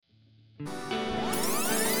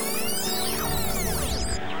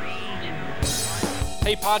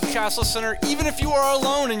Hey, podcast listener, even if you are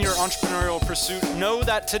alone in your entrepreneurial pursuit, know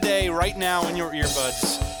that today, right now in your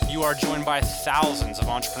earbuds, you are joined by thousands of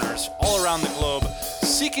entrepreneurs all around the globe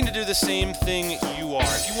seeking to do the same thing you are.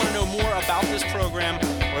 If you want to know more about this program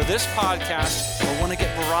or this podcast, or want to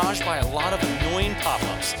get barraged by a lot of annoying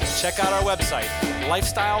pop-ups, check out our website,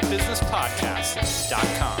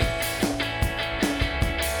 lifestylebusinesspodcast.com.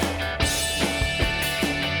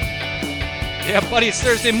 Yeah, buddy, it's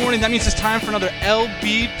Thursday morning. That means it's time for another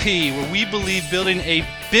LBP, where we believe building a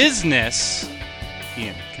business.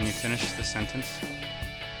 Ian, can you finish the sentence?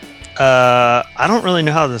 I don't really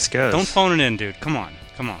know how this goes. Don't phone it in, dude. Come on.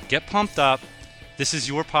 Get pumped up. This is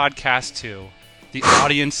your podcast, too. The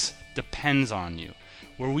audience depends on you.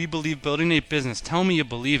 Where we believe building a business. Tell me you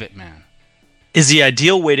believe it, man. Is the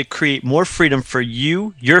ideal way to create more freedom for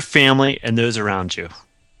you, your family, and those around you.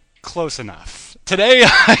 Close enough. Today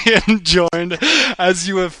I am joined, as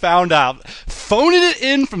you have found out, phoning it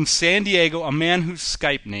in from San Diego, a man whose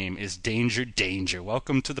Skype name is Danger.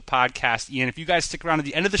 Welcome to the podcast, Ian. If you guys stick around at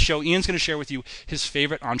the end of the show, Ian's going to share with you his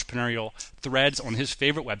favorite entrepreneurial threads on his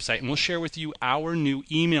favorite website, and we'll share with you our new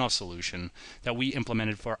email solution that we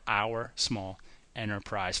implemented for our small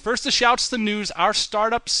enterprise. First, the shouts to the news. Our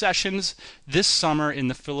startup sessions this summer in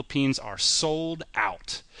the Philippines are sold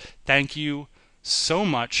out. Thank you so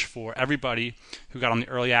much for everybody who got on the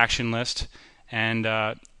early action list, and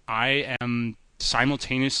I am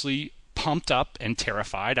simultaneously pumped up and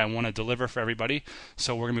terrified. I want to deliver for everybody,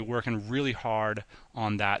 so we're going to be working really hard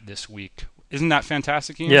on that this week. Isn't that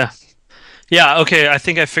fantastic, Ian? Yeah, okay, I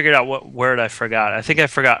think I figured out what word I forgot. I think I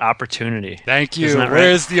forgot opportunity. Thank you. Right?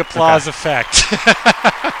 Where's the applause effect?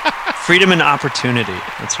 Freedom and opportunity.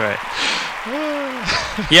 That's right.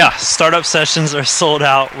 Yeah, startup sessions are sold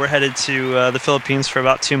out. We're headed to the Philippines for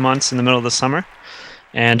about 2 months in the middle of the summer.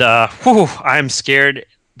 And I'm scared,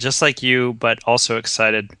 just like you, but also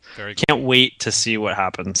excited. Can't wait to see what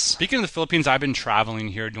happens. Speaking of the Philippines, I've been traveling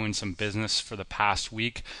here doing some business for the past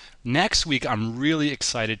week. Next week, I'm really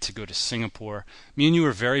excited to go to Singapore. Me and you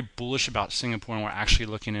are very bullish about Singapore, and we're actually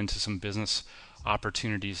looking into some business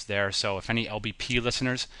opportunities there. So if any LBP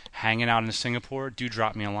listeners hanging out in Singapore, do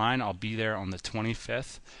drop me a line. I'll be there on the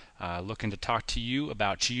 25th, looking to talk to you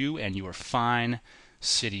about you and your fine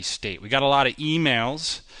city-state. We got a lot of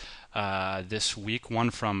emails this week. One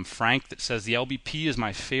from Frank that says, the LBP is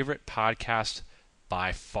my favorite podcast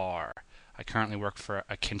by far. I currently work for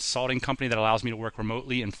a consulting company that allows me to work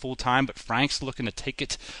remotely and full-time, but Frank's looking to take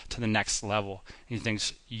it to the next level. He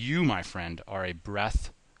thinks you, my friend, are a breath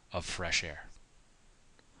of fresh air.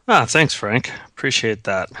 Thanks, Frank. Appreciate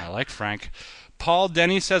that. I like Frank. Paul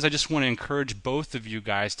Denny says, I just want to encourage both of you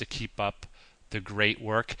guys to keep up the great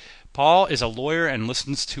work. Paul is a lawyer and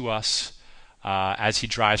listens to us as he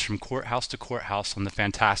drives from courthouse to courthouse on the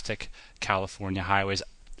fantastic California highways.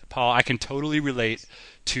 Paul, I can totally relate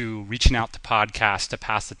to reaching out to podcasts to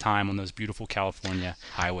pass the time on those beautiful California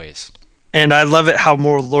highways. And I love it how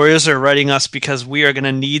more lawyers are writing us because we are going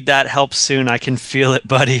to need that help soon. I can feel it,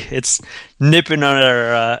 buddy. It's nipping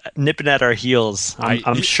at our heels.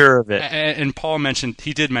 I'm sure of it. And Paul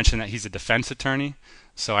did mention that he's a defense attorney,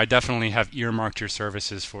 so I definitely have earmarked your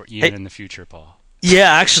services for Ian in the future, Paul.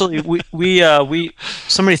 Yeah, actually, we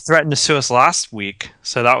somebody threatened to sue us last week,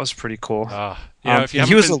 so that was pretty cool.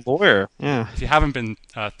 He was a lawyer. Yeah. If you haven't been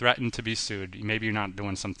threatened to be sued, maybe you're not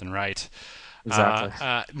doing something right.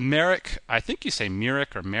 Exactly. Merrick, I think you say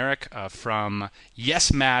Merrick from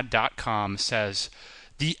yesmad.com says,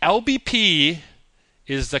 the LBP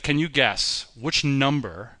is can you guess which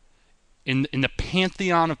number in the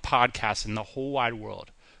pantheon of podcasts in the whole wide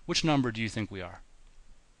world, which number do you think we are?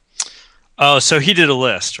 Oh, so he did a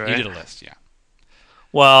list, right? He did a list, yeah.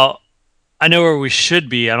 Well, I know where we should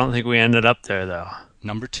be. I don't think we ended up there, though.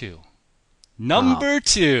 Number 2. Number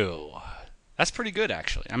 2. That's pretty good,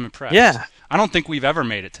 actually. I'm impressed. Yeah. I don't think we've ever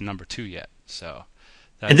made it to number 2 yet.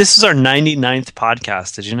 And this is our 99th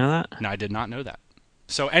podcast. Did you know that? No, I did not know that.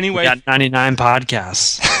 So anyway, we got 99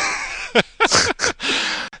 podcasts.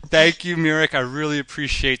 Thank you, Mirik. I really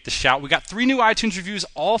appreciate the shout. We got 3 new iTunes reviews,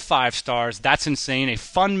 all 5 stars. That's insane. A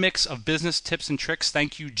fun mix of business tips and tricks.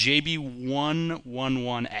 Thank you,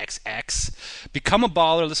 JB111XX. Become a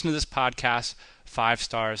baller. Listen to this podcast. 5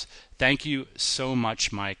 stars. Thank you so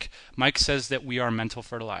much, Mike. Mike says that we are mental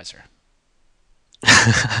fertilizer.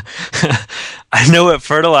 I know what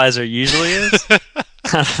fertilizer usually is.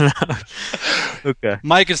 I don't know. Okay.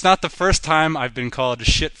 Mike, it's not the first time I've been called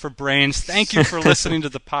shit for brains. Thank you for listening to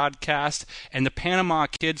the podcast. And the Panama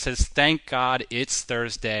Kid says, thank God it's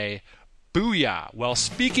Thursday. Booyah! Well,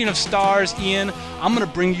 speaking of stars, Ian, I'm going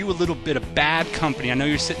to bring you a little bit of bad company. I know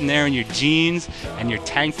you're sitting there in your jeans and your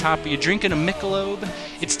tank top, but you're drinking a Michelob.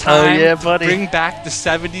 It's time to bring back the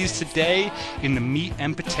 70s today in the meat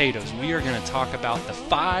and potatoes. We are going to talk about the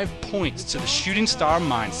 5 points to the shooting star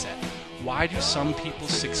mindset. Why do some people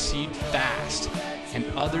succeed fast and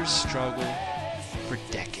others struggle for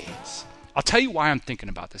decades? I'll tell you why I'm thinking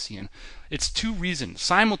about this, Ian. It's 2 reasons.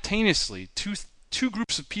 Simultaneously, two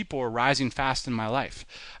groups of people are rising fast in my life.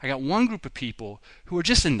 I got one group of people who are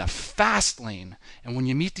just in the fast lane, and when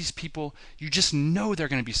you meet these people, you just know they're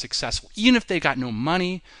going to be successful, even if they got no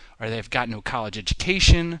money, or they've got no college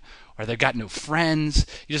education, or they've got no friends.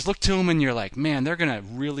 You just look to them and you're like, man, they're going to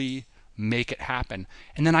really make it happen.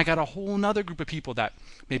 And then I got a whole nother group of people that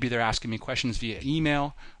maybe they're asking me questions via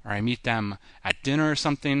email, or I meet them at dinner or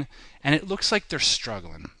something, and it looks like they're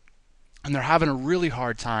struggling. And they're having a really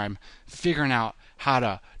hard time figuring out how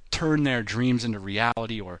to turn their dreams into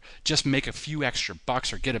reality, or just make a few extra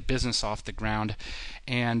bucks, or get a business off the ground.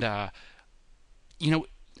 And,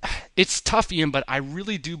 it's tough, Ian, but I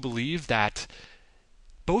really do believe that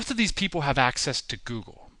both of these people have access to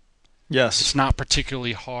Google. Yes. It's not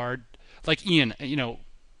particularly hard. Like, Ian,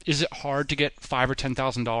 is it hard to get $5,000 or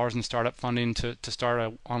 $10,000 in startup funding to start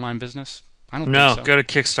an online business? I don't think so. No, go to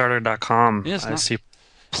Kickstarter.com. I see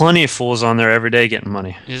plenty of fools on there every day getting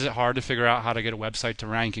money. Is it hard to figure out how to get a website to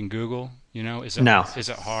rank in Google? No. Is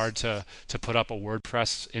it hard to put up a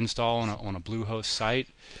WordPress install on a Bluehost site?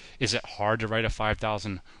 Is it hard to write a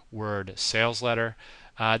 5,000 word sales letter?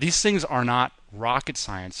 These things are not rocket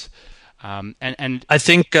science. And I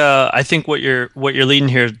think what you're leading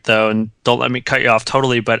here, though, and don't let me cut you off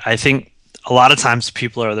totally, but I think a lot of times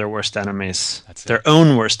people are their worst enemies. That's their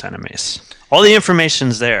own worst enemies. All the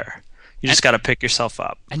information's there. You just got to pick yourself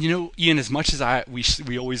up. And Ian, as much as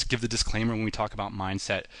we always give the disclaimer when we talk about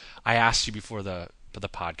mindset, I asked you before the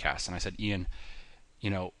podcast, and I said, Ian,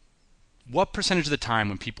 what percentage of the time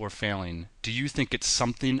when people are failing do you think it's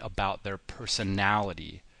something about their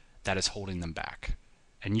personality that is holding them back?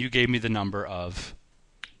 And you gave me the number of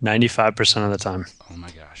 95% of the time. Oh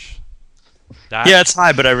my gosh. Yeah, it's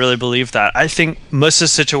high, but I really believe that. I think most of the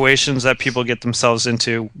situations that people get themselves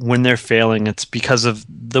into when they're failing, it's because of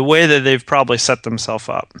the way that they've probably set themselves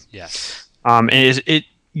up. Yes. And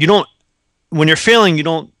you don't, when you're failing, you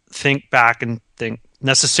don't think back and think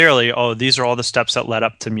necessarily, oh, these are all the steps that led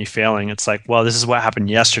up to me failing. It's like, well, this is what happened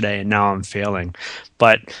yesterday and now I'm failing.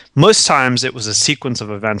 But most times it was a sequence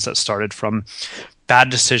of events that started from bad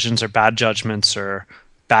decisions or bad judgments or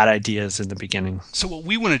bad ideas in the beginning. So what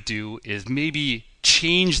we want to do is maybe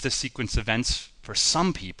change the sequence of events for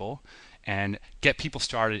some people and get people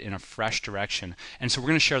started in a fresh direction. And so we're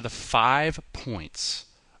going to share the 5 points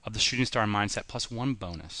of the shooting star mindset plus 1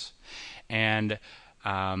 bonus. And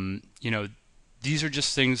these are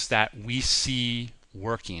just things that we see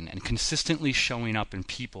working and consistently showing up in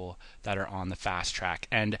people that are on the fast track.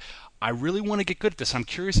 And I really want to get good at this. I'm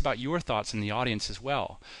curious about your thoughts in the audience as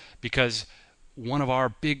well, because one of our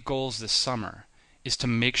big goals this summer is to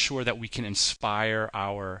make sure that we can inspire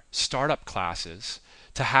our startup classes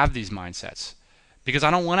to have these mindsets, because I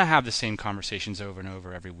don't want to have the same conversations over and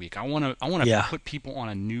over every week. I want to put people on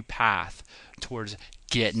a new path towards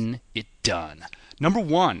getting it done. Number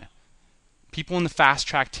 1, people in the fast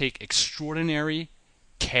track take extraordinary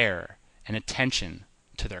care and attention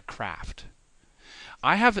to their craft.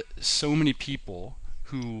 I have so many people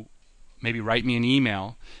who maybe write me an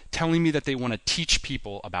email telling me that they want to teach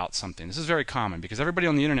people about something. This is very common because everybody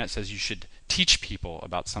on the internet says you should teach people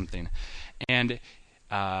about something. And,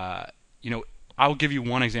 I'll give you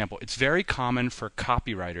one example. It's very common for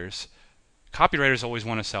copywriters. Copywriters always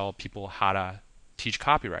want to sell people how to teach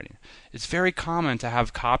copywriting. It's very common to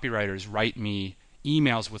have copywriters write me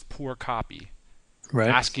emails with poor copy,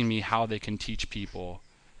 asking me how they can teach people.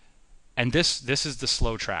 And this is the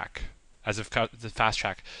slow track, as if the fast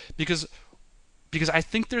track, because I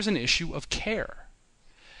think there's an issue of care.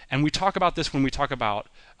 And we talk about this when we talk about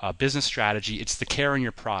business strategy. It's the care in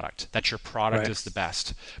your product, that your product is the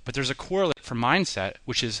best. But there's a correlate for mindset,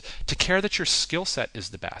 which is to care that your skill set is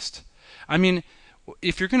the best. I mean,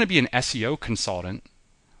 if you're going to be an SEO consultant,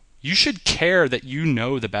 you should care that you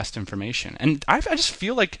know the best information. And I just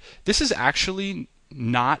feel like this is actually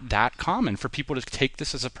not that common for people to take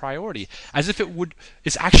this as a priority, as if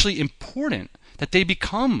it's actually important that they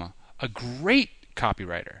become a great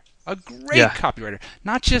copywriter,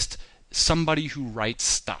 not just somebody who writes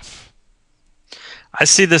stuff. I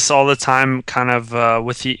see this all the time kind of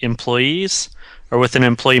with the employees or with an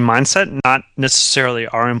employee mindset, not necessarily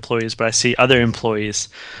our employees, but I see other employees.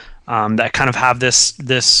 that kind of have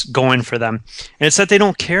this going for them. And it's that they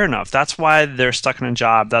don't care enough. That's why they're stuck in a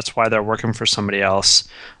job. That's why they're working for somebody else.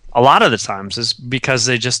 A lot of the times is because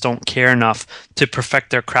they just don't care enough to perfect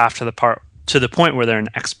their craft to the point where they're an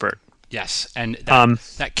expert. Yes, and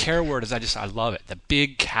that care word is I love it. The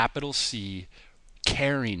big capital C,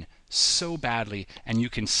 caring so badly, and you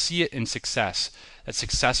can see it in success. That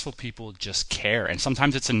successful people just care, and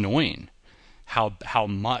sometimes it's annoying how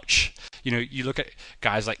much. You look at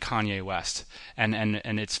guys like Kanye West, and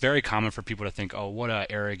it's very common for people to think, oh, what a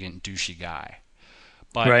arrogant, douchey guy.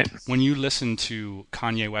 But right. When you listen to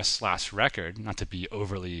Kanye West's last record, not to be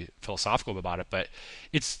overly philosophical about it, but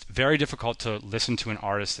it's very difficult to listen to an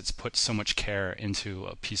artist that's put so much care into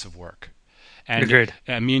a piece of work. And Agreed.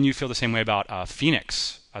 Me and you feel the same way about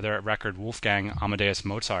Phoenix, their record Wolfgang Amadeus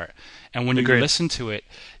Mozart. And when Agreed. you listen to it,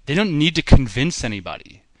 they don't need to convince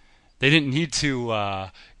anybody. They didn't need to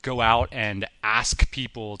go out and ask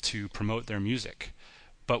people to promote their music.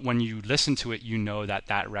 But when you listen to it, you know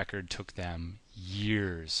that record took them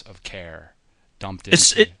years of care dumped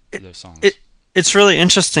into those songs. It's really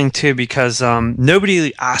interesting too because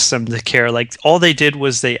nobody asked them to care. Like all they did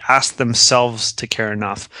was they asked themselves to care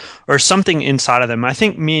enough, or something inside of them. I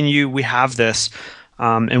think me and you, we have this,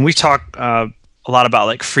 and we talk a lot about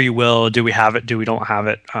like free will. Do we have it? Do we don't have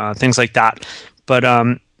it? Things like that. But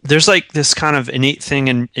there's like this kind of innate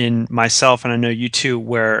thing in myself, and I know you too,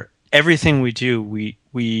 where everything we do,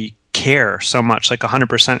 we care so much, like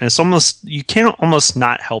 100%. It's almost, you can't almost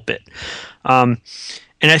not help it.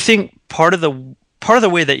 And I think part of the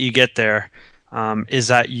way that you get there is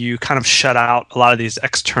that you kind of shut out a lot of these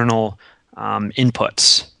external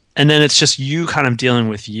inputs, and then it's just you kind of dealing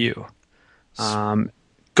with you, going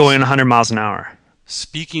 100 miles an hour.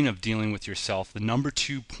 Speaking of dealing with yourself, the number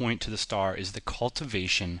 2 point to the star is the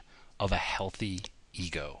cultivation of a healthy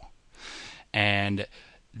ego. And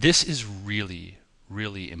this is really,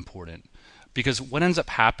 really important, because what ends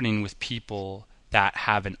up happening with people that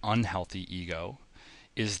have an unhealthy ego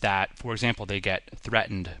is that, for example, they get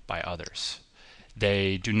threatened by others.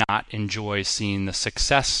 They do not enjoy seeing the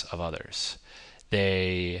success of others.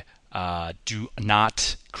 They do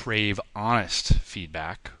not crave honest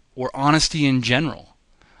feedback or honesty in general.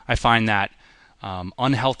 I find that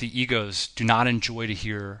unhealthy egos do not enjoy to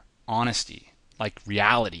hear honesty, like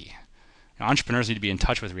reality. Entrepreneurs need to be in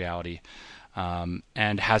touch with reality,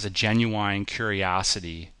 and has a genuine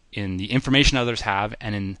curiosity in the information others have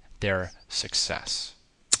and in their success.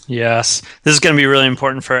 Yes, this is going to be really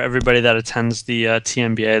important for everybody that attends the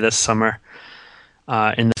TMBA this summer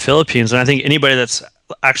in the Philippines. And I think anybody that's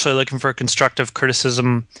actually looking for constructive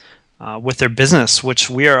criticism with their business, which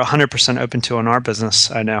we are 100% open to in our business,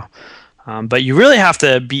 I know. But you really have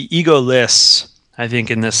to be egoless, I think,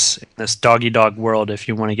 in this dog-eat-dog world if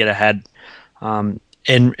you want to get ahead.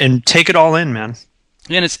 And take it all in, man.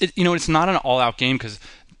 Yeah, and it's not an all-out game, because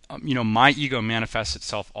my ego manifests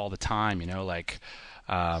itself all the time.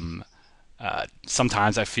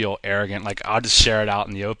 Sometimes I feel arrogant. Like I'll just share it out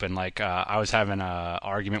in the open. Like I was having an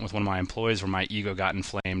argument with one of my employees where my ego got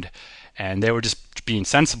inflamed, and they were just being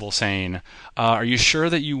sensible, saying, "Are you sure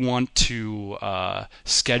that you want to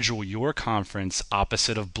schedule your conference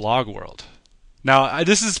opposite of Blog World?" Now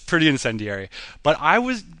this is pretty incendiary, but I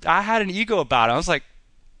had an ego about it. I was like,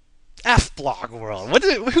 F Blog World.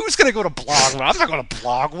 Who's going to go to Blog World? I'm not going to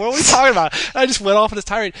Blog World. What are you talking about? And I just went off on this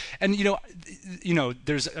tirade. And,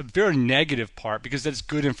 there's a very negative part, because that's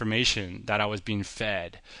good information that I was being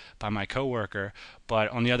fed by my coworker. But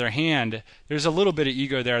on the other hand, there's a little bit of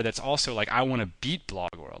ego there that's also like, I want to beat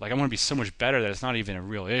Blog World. Like, I want to be so much better that it's not even a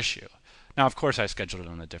real issue. Now, of course, I scheduled it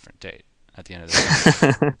on a different date at the end of the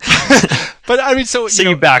day. But I mean, so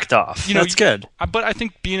you backed off. That's good. But I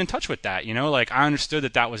think being in touch with that, like I understood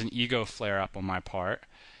that was an ego flare up on my part,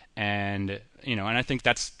 and and I think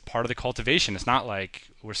that's part of the cultivation. It's not like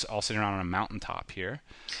we're all sitting around on a mountaintop here,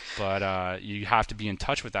 but you have to be in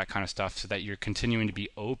touch with that kind of stuff so that you're continuing to be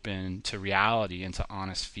open to reality and to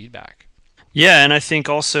honest feedback. Yeah, and I think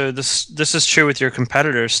also this is true with your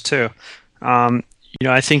competitors too.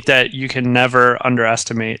 I think that you can never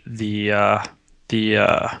underestimate the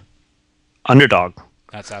underdog.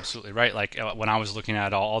 That's absolutely right. Like when I was looking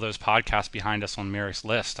at all those podcasts behind us on Merrick's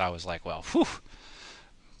list, I was like, well, whew,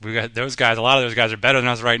 we got those guys. A lot of those guys are better than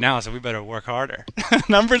us right now, so we better work harder.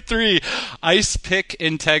 Number 3, ice pick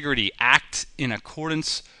integrity. Act in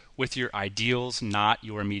accordance with your ideals, not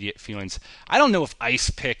your immediate feelings. I don't know if ice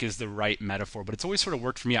pick is the right metaphor, but it's always sort of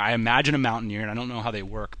worked for me. I imagine a mountaineer, and I don't know how they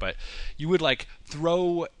work, but you would like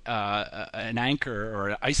throw an anchor or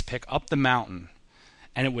an ice pick up the mountain,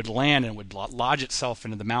 and it would land and it would lodge itself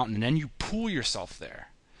into the mountain, and then you pull yourself there.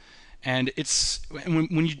 And it's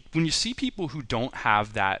when you see people who don't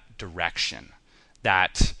have that direction,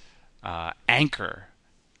 that anchor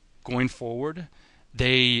going forward,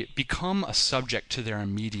 they become a subject to their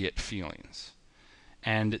immediate feelings.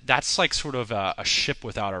 And that's like sort of a ship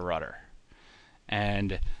without a rudder.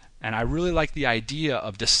 And I really like the idea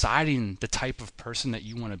of deciding the type of person that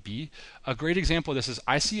you want to be. A great example of this is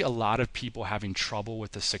I see a lot of people having trouble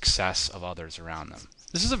with the success of others around them.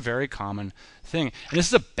 This is a very common thing. And this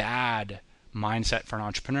is a bad mindset for an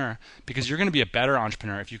entrepreneur, because you're going to be a better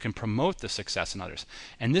entrepreneur if you can promote the success in others.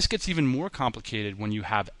 And this gets even more complicated when you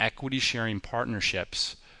have equity sharing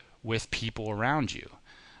partnerships with people around you.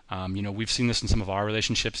 We've seen this in some of our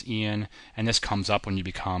relationships, Ian, and this comes up when you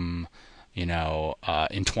become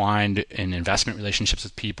entwined in investment relationships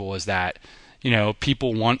with people, is that,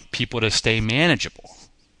 people want people to stay manageable,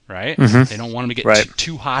 right? Mm-hmm. They don't want them to get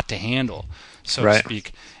too hot to handle, so to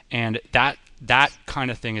speak. And that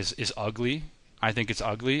kind of thing is ugly. I think it's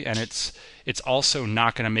ugly, and it's also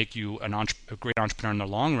not going to make you a great entrepreneur in the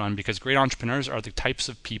long run, because great entrepreneurs are the types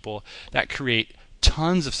of people that create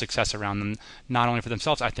tons of success around them, not only for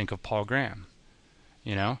themselves. I think of Paul Graham,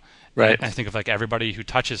 Right. I think of like everybody who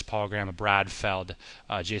touches Paul Graham, Brad Feld,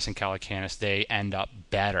 Jason Calacanis, they end up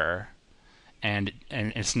better. And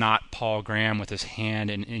it's not Paul Graham with his hand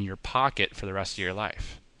in your pocket for the rest of your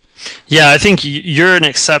life. Yeah, I think you're an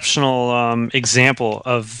exceptional example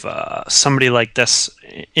of somebody like this,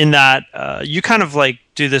 in that you kind of like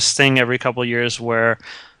do this thing every couple of years where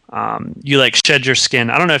you like shed your skin.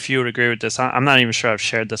 I don't know if you would agree with this. I'm not even sure I've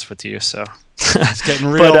shared this with you. So it's getting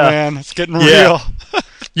real, man. It's getting real.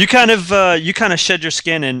 You kind of shed your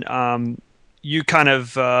skin, and you kind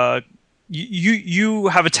of you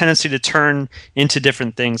have a tendency to turn into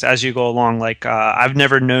different things as you go along. Like I've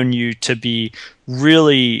never known you to be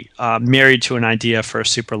really married to an idea for a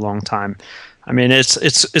super long time. I mean,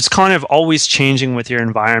 it's kind of always changing with your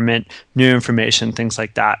environment, new information, things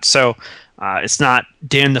like that. So it's not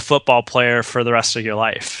Dan the football player for the rest of your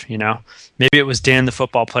life. Maybe it was Dan the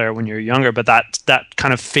football player when you were younger, but that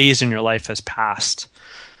kind of phase in your life has passed.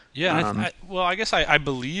 Yeah, I guess I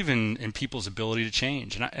believe in people's ability to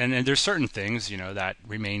change, and there's certain things that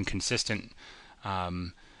remain consistent.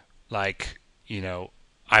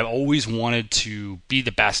 I've always wanted to be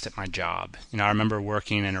the best at my job. I remember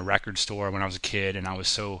working in a record store when I was a kid, and I was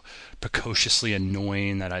so precociously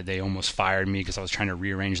annoying that they almost fired me because I was trying to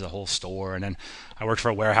rearrange the whole store. And then I worked for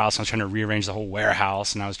a warehouse, and I was trying to rearrange the whole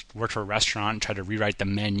warehouse, and I worked for a restaurant and tried to rewrite the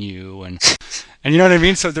menu, and you know what I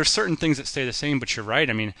mean? So there's certain things that stay the same, but you're right.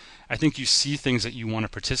 I mean, I think you see things that you want to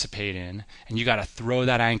participate in, and you got to throw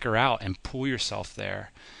that anchor out and pull yourself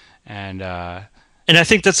there. And I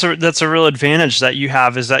think that's a real advantage that you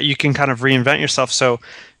have, is that you can kind of reinvent yourself. So,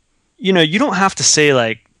 you don't have to say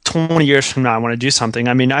like 20 years from now I want to do something.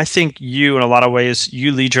 I mean, I think you, in a lot of ways,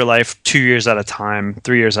 you lead your life 2 years at a time,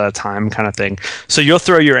 3 years at a time kind of thing. So you'll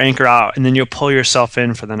throw your anchor out, and then you'll pull yourself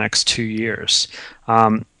in for the next 2 years.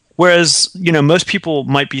 Whereas, most people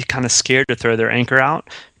might be kind of scared to throw their anchor out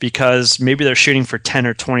because maybe they're shooting for 10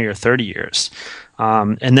 or 20 or 30 years.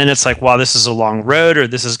 And then it's like, wow, this is a long road, or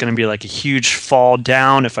this is going to be like a huge fall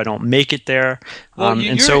down if I don't make it there. Well,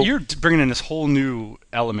 you're bringing in this whole new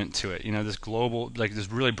element to it, this global, like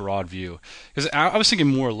this really broad view. Because I was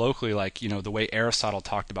thinking more locally, like, the way Aristotle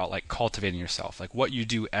talked about like cultivating yourself, like what you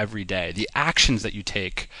do every day, the actions that you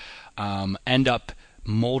take end up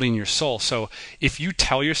molding your soul. So if you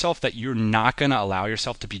tell yourself that you're not going to allow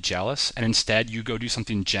yourself to be jealous, and instead you go do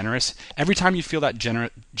something generous, every time you feel that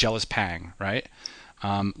jealous pang, right?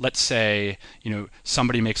 Let's say,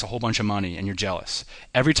 somebody makes a whole bunch of money and you're jealous.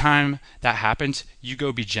 Every time that happens, you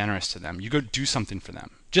go be generous to them. You go do something for them.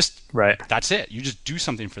 That's it. You just do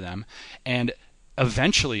something for them. And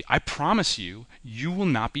eventually, I promise you, you will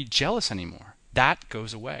not be jealous anymore. That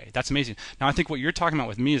goes away. That's amazing. Now, I think what you're talking about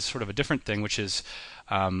with me is sort of a different thing, which is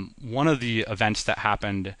one of the events that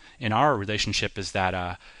happened in our relationship is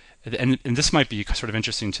that, and this might be sort of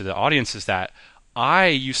interesting to the audience, is that I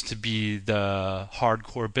used to be the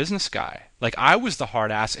hardcore business guy. Like, I was the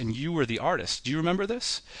hard ass and you were the artist. Do you remember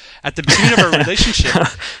this? At the beginning of our relationship.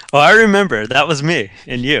 Oh, I remember. That was me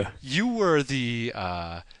and you. You were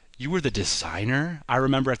the designer. I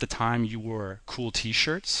remember at the time you wore cool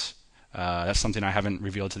T-shirts. That's something I haven't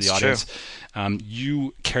revealed to the audience.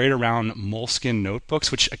 You carried around Moleskine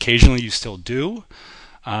notebooks, which occasionally you still do.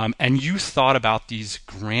 And you thought about these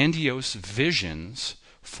grandiose visions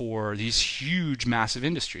for these huge, massive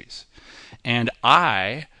industries. And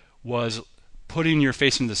I was putting your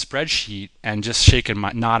face into the spreadsheet and just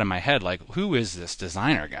nodding my head like, who is this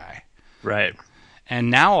designer guy? Right. And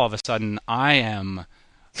now all of a sudden I am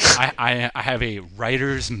I have a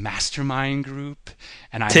writers mastermind group,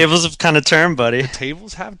 and Tables have kind of turned, buddy. the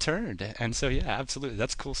tables have turned, and so yeah, absolutely,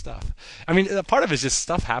 that's cool stuff. I mean, a part of it is just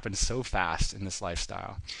stuff happens so fast in this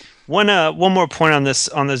lifestyle. One more point on this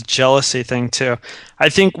jealousy thing too. I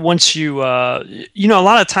think once you know, a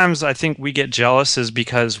lot of times I think we get jealous is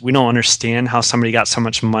because we don't understand how somebody got so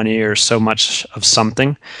much money or so much of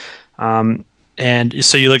something. And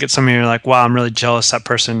so you look at somebody and you're like, wow, I'm really jealous that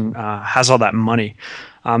person has all that money.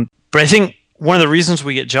 But I think one of the reasons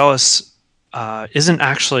we get jealous isn't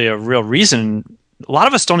actually a real reason. A lot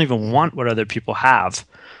of us don't even want what other people have.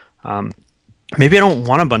 Maybe I don't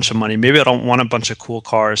want a bunch of money. Maybe I don't want a bunch of cool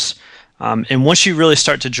cars. And once you really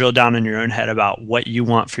start to drill down in your own head about what you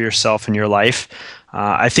want for yourself in your life,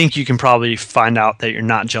 I think you can probably find out that you're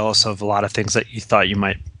not jealous of a lot of things that you thought you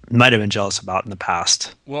might have been jealous about in the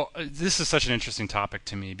past. Well, this is such an interesting topic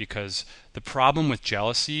to me because the problem with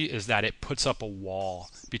jealousy is that it puts up a wall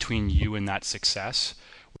between you and that success.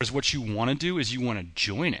 Whereas what you want to do is you want to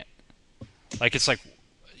join it. Like it's like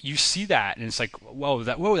you see that and it's like, whoa,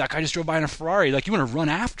 that guy just drove by in a Ferrari. Like you want to run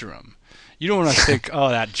after him. You don't want to think, oh,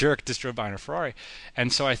 that jerk just drove by in a Ferrari.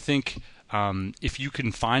 And so I think if you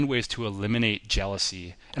can find ways to eliminate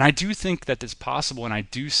jealousy, and I do think that it's possible, and I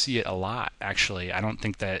do see it a lot, actually. I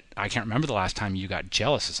can't remember the last time you got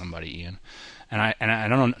jealous of somebody, Ian. And I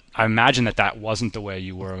don't know, I imagine that wasn't the way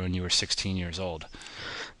you were when you were 16 years old.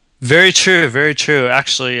 Very true, very true.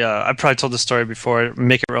 Actually, I probably told this story before.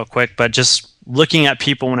 Make it real quick, but just looking at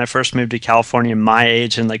people when I first moved to California, my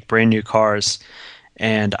age, and like brand new cars,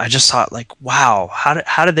 and I just thought, like, wow,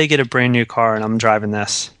 how did they get a brand new car and I'm driving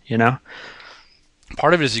this? You know.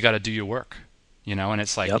 Part of it is you got to do your work, you know, and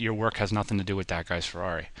it's like your work has nothing to do with that guy's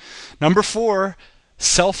Ferrari. Number 4,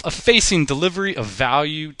 self-effacing delivery of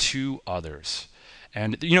value to others.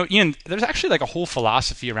 And you know, Ian, there's actually like a whole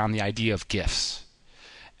philosophy around the idea of gifts.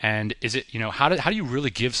 And is it, you know, how do you really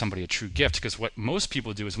give somebody a true gift? Because what most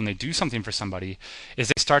people do is when they do something for somebody is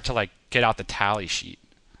they start to like get out the tally sheet.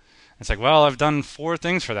 It's like, well, I've done 4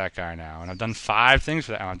 things for that guy now, and I've done 5 things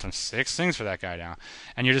for that, and I've done 6 things for that guy now,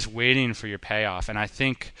 and you're just waiting for your payoff. And I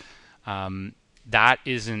think that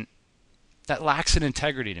lacks an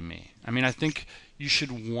integrity to me. I mean, I think you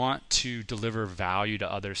should want to deliver value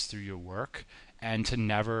to others through your work, and to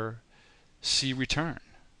never see return.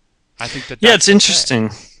 I think that's it's interesting.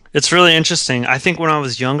 It's really interesting. I think when I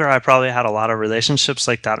was younger, I probably had a lot of relationships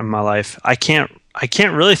like that in my life. I can't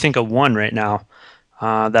really think of one right now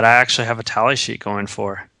that I actually have a tally sheet going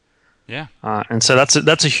for. Yeah. And so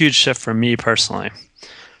that's a huge shift for me personally.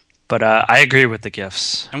 But I agree with the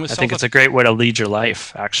gifts. And I think it's a great way to lead your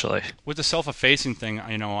life, actually. With the self-effacing thing,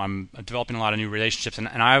 you know, I'm developing a lot of new relationships, and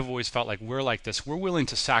I've always felt like we're like this. We're willing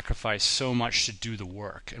to sacrifice so much to do the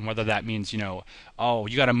work, and whether that means, you know, oh,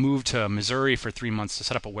 you got to move to Missouri for 3 months to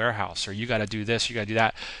set up a warehouse, or you got to do this, you got to do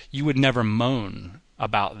that. You would never moan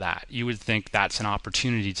about that. You would think that's an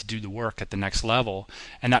opportunity to do the work at the next level,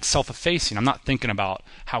 and that's self-effacing. I'm not thinking about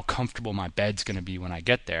how comfortable my bed's going to be when I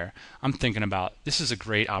get there. I'm thinking about this is a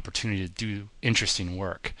great opportunity to do interesting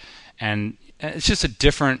work, and it's just a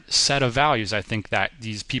different set of values I think that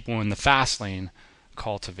these people in the fast lane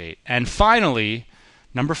cultivate. And finally,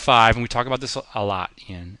 number 5, and we talk about this a lot,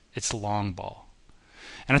 Ian, it's long ball.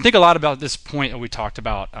 And I think a lot about this point that we talked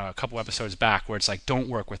about a couple episodes back, where it's like, don't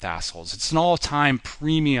work with assholes. It's an all-time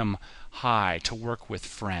premium high to work with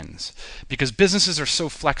friends, because businesses are so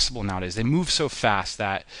flexible nowadays. They move so fast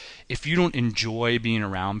that if you don't enjoy being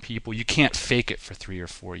around people, you can't fake it for 3 or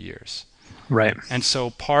 4 years. Right. And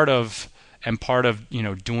so part of you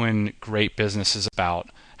know, doing great business is about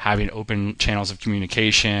having open channels of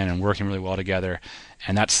communication and working really well together,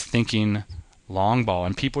 and that's thinking long ball.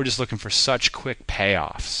 And people are just looking for such quick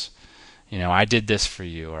payoffs. You know, I did this for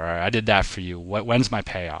you, or I did that for you. When's my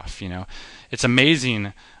payoff? You know, it's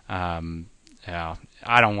amazing. Yeah,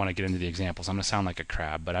 I don't want to get into the examples. I'm going to sound like a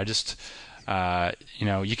crab, but I just, you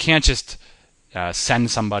know, you can't just send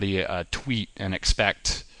somebody a tweet and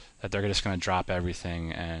expect that they're just going to drop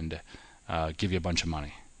everything and give you a bunch of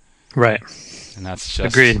money. Right. And that's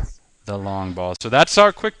just agreed. The long ball. So that's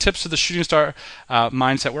our quick tips of the shooting star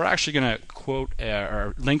mindset. We're actually going to quote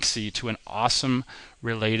or link to an awesome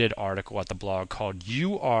related article at the blog called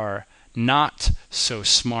 "You Are Not So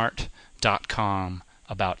Smart.com"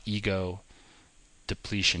 about ego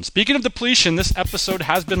depletion. Speaking of depletion, this episode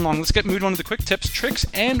has been long. Let's get moved on to the quick tips, tricks,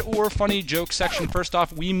 and or funny jokes section. First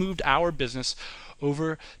off, we moved our business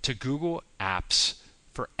over to Google Apps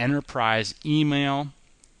for enterprise email.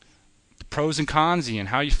 The pros and cons, Ian.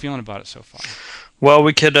 How are you feeling about it so far? Well,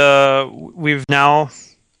 we've now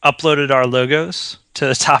uploaded our logos to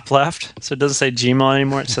the top left, so it doesn't say Gmail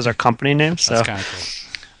anymore. It says our company name. So that's kind of cool.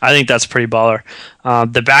 I think that's pretty baller.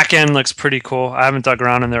 The back end looks pretty cool. I haven't dug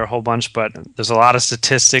around in there a whole bunch, but there's a lot of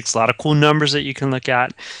statistics, a lot of cool numbers that you can look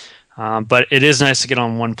at. But it is nice to get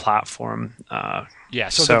on one platform.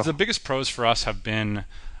 So the biggest pros for us have been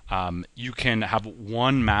you can have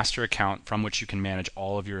one master account from which you can manage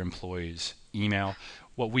all of your employees' email.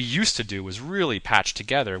 What we used to do was really patch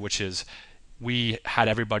together, which is we had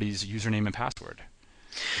everybody's username and password.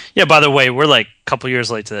 Yeah, by the way, we're like a couple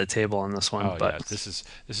years late to the table on this one. Yeah, this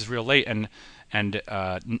is real late, and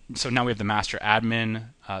so now we have the master admin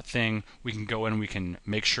thing. We can go in, we can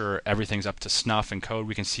make sure everything's up to snuff and code.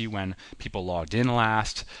 We can see when people logged in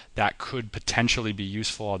last. That could potentially be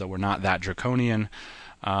useful, although we're not that draconian.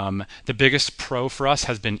 The biggest pro for us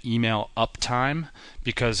has been email uptime,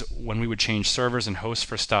 because when we would change servers and hosts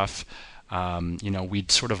for stuff,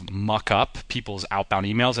 we'd sort of muck up people's outbound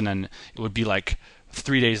emails, and then it would be like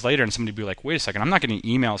 3 days later, and somebody would be like, "Wait a second, I'm not getting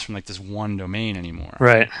emails from like this one domain anymore."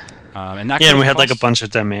 Right. And that and we had like a bunch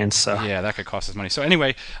of domains, so yeah, that could cost us money. So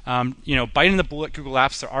anyway, biting the bullet, Google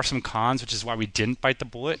Apps, there are some cons, which is why we didn't bite the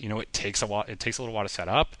bullet. It takes a while. It takes a little while to set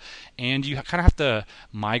up, and you kind of have to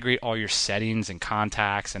migrate all your settings and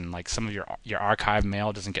contacts, and like some of your archive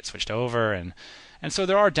mail doesn't get switched over, and so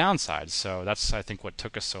there are downsides. So that's, I think, what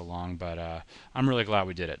took us so long. But I'm really glad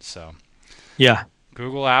we did it. So yeah.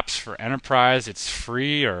 Google Apps for Enterprise, it's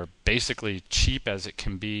free or basically cheap as it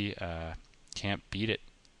can be. Can't beat it.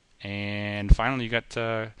 And finally, you got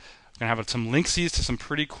going to have some linksies to some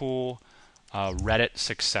pretty cool Reddit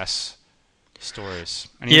success stories.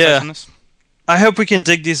 Any insights on this? I hope we can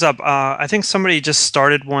dig these up. I think somebody just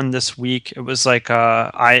started one this week. It was like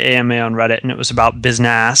IAMA on Reddit, and it was about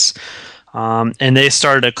business. And they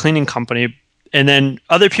started a cleaning company, and then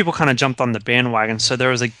other people kind of jumped on the bandwagon. So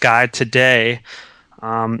there was a guy today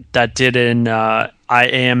that did an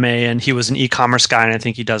IAMA, and he was an e-commerce guy, and I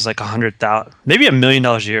think he does like $100,000, maybe $1 million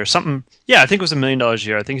a year, something. Yeah, I think it was $1 million a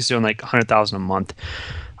year. I think he's doing like $100,000 a month.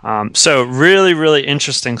 So really, really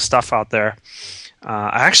interesting stuff out there.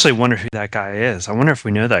 I actually wonder who that guy is. I wonder if we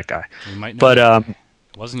know that guy. We might know, but it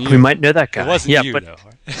wasn't you. We might know that guy. It wasn't you, though.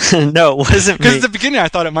 No, it wasn't me. Because at the beginning I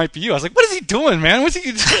thought it might be you. I was like, what is he doing, man?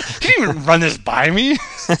 He didn't even run this by me.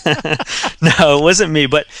 No, it wasn't me.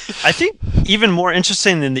 But I think even more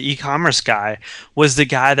interesting than the e-commerce guy was the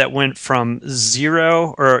guy that went from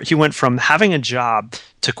he went from having a job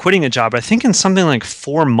to quitting a job, I think in something like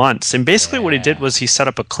 4 months. And basically what he did was he set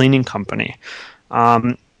up a cleaning company.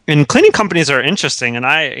 And cleaning companies are interesting, and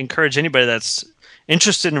I encourage anybody that's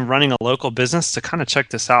interested in running a local business to kind of check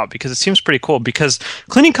this out, because it seems pretty cool. Because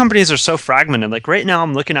cleaning companies are so fragmented. Like right now,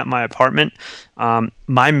 I'm looking at my apartment.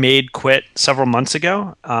 My maid quit several months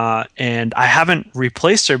ago, and I haven't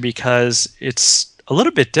replaced her because it's a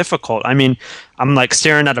little bit difficult. I mean, I'm like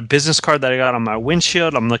staring at a business card that I got on my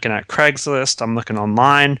windshield. I'm looking at Craigslist. I'm looking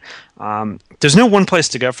online. There's no one place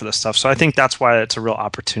to go for this stuff. So I think that's why it's a real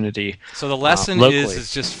opportunity. So the lesson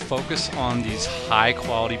is just focus on these high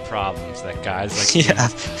quality problems that guys like you.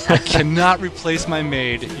 I cannot replace my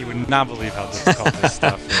maid. You would not believe how difficult this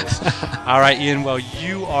stuff is. All right, Ian. Well,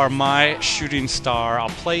 you are my shooting star. I'll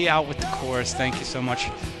play you out with the chorus. Thank you so much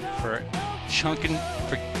for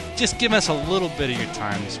just giving us a little bit of your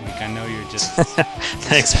time this week. I know you're just...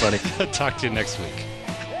 Thanks, buddy. Talk to you next week.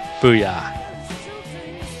 Booyah.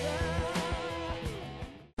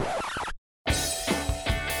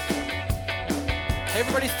 Hey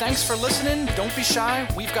everybody, thanks for listening. Don't be shy.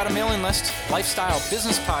 We've got a mailing list,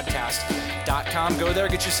 lifestylebusinesspodcast.com. Go there,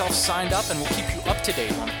 get yourself signed up, and we'll keep you up to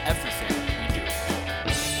date on everything